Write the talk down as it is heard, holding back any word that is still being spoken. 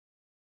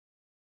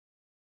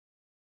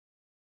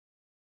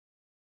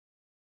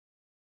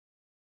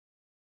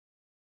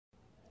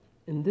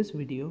In this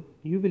video,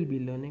 you will be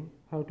learning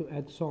how to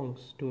add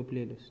songs to a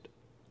playlist.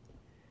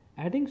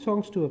 Adding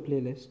songs to a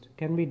playlist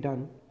can be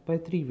done by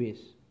three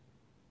ways.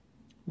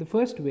 The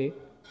first way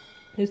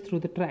is through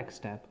the Tracks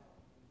tab.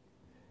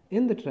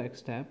 In the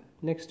Tracks tab,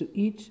 next to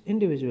each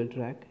individual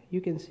track,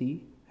 you can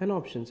see an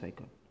options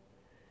icon.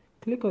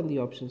 Click on the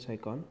options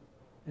icon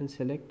and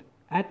select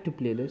Add to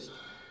Playlist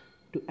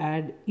to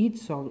add each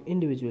song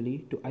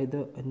individually to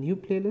either a new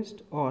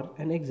playlist or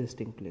an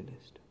existing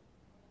playlist.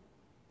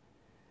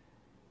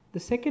 The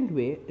second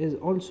way is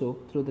also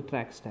through the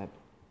Tracks tab.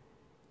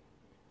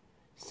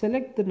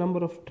 Select the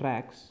number of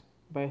tracks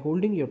by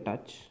holding your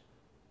touch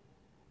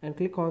and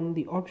click on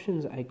the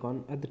options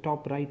icon at the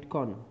top right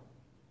corner.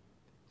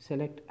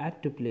 Select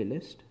Add to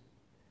Playlist.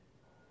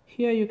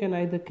 Here you can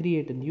either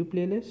create a new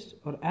playlist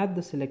or add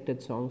the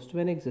selected songs to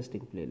an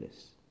existing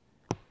playlist.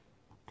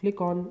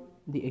 Click on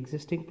the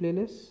existing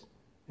playlist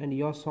and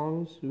your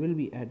songs will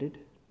be added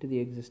to the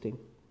existing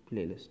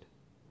playlist.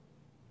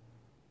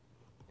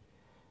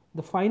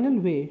 The final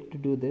way to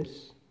do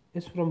this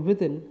is from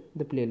within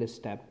the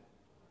Playlist tab.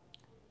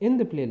 In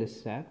the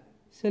Playlist tab,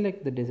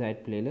 select the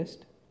desired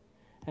playlist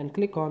and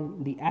click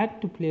on the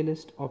Add to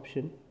Playlist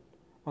option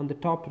on the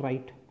top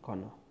right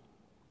corner.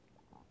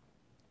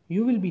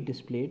 You will be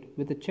displayed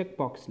with a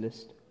checkbox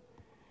list.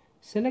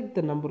 Select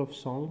the number of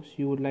songs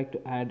you would like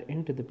to add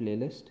into the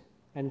playlist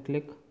and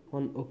click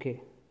on OK.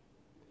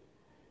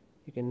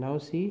 You can now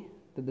see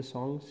that the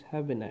songs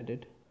have been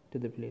added to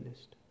the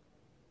playlist.